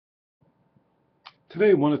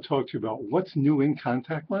Today I want to talk to you about what's new in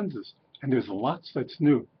contact lenses, and there's lots that's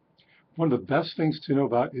new. One of the best things to know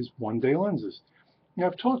about is one-day lenses. Now,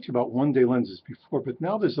 I've talked to you about one-day lenses before, but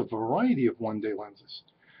now there's a variety of one-day lenses.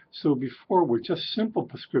 So before, where just simple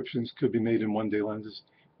prescriptions could be made in one-day lenses,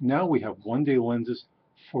 now we have one-day lenses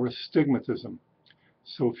for astigmatism.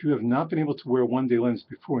 So if you have not been able to wear a one-day lens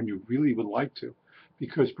before and you really would like to,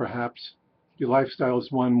 because perhaps your lifestyle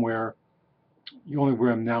is one where you only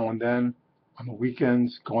wear them now and then, on the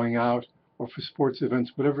weekends, going out, or for sports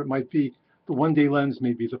events, whatever it might be, the one-day lens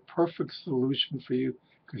may be the perfect solution for you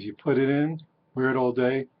because you put it in, wear it all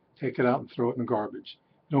day, take it out and throw it in the garbage.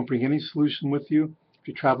 You don't bring any solution with you. If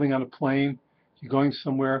you're traveling on a plane, you're going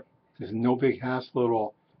somewhere, there's no big hassle at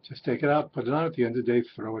all. Just take it out, put it on at the end of the day,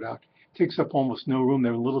 throw it out. It takes up almost no room.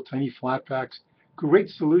 They're little tiny flat packs. Great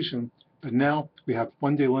solution, but now we have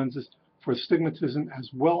one-day lenses for astigmatism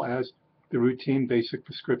as well as the routine basic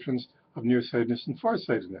prescriptions of nearsightedness and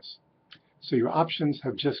farsightedness. So your options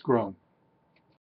have just grown.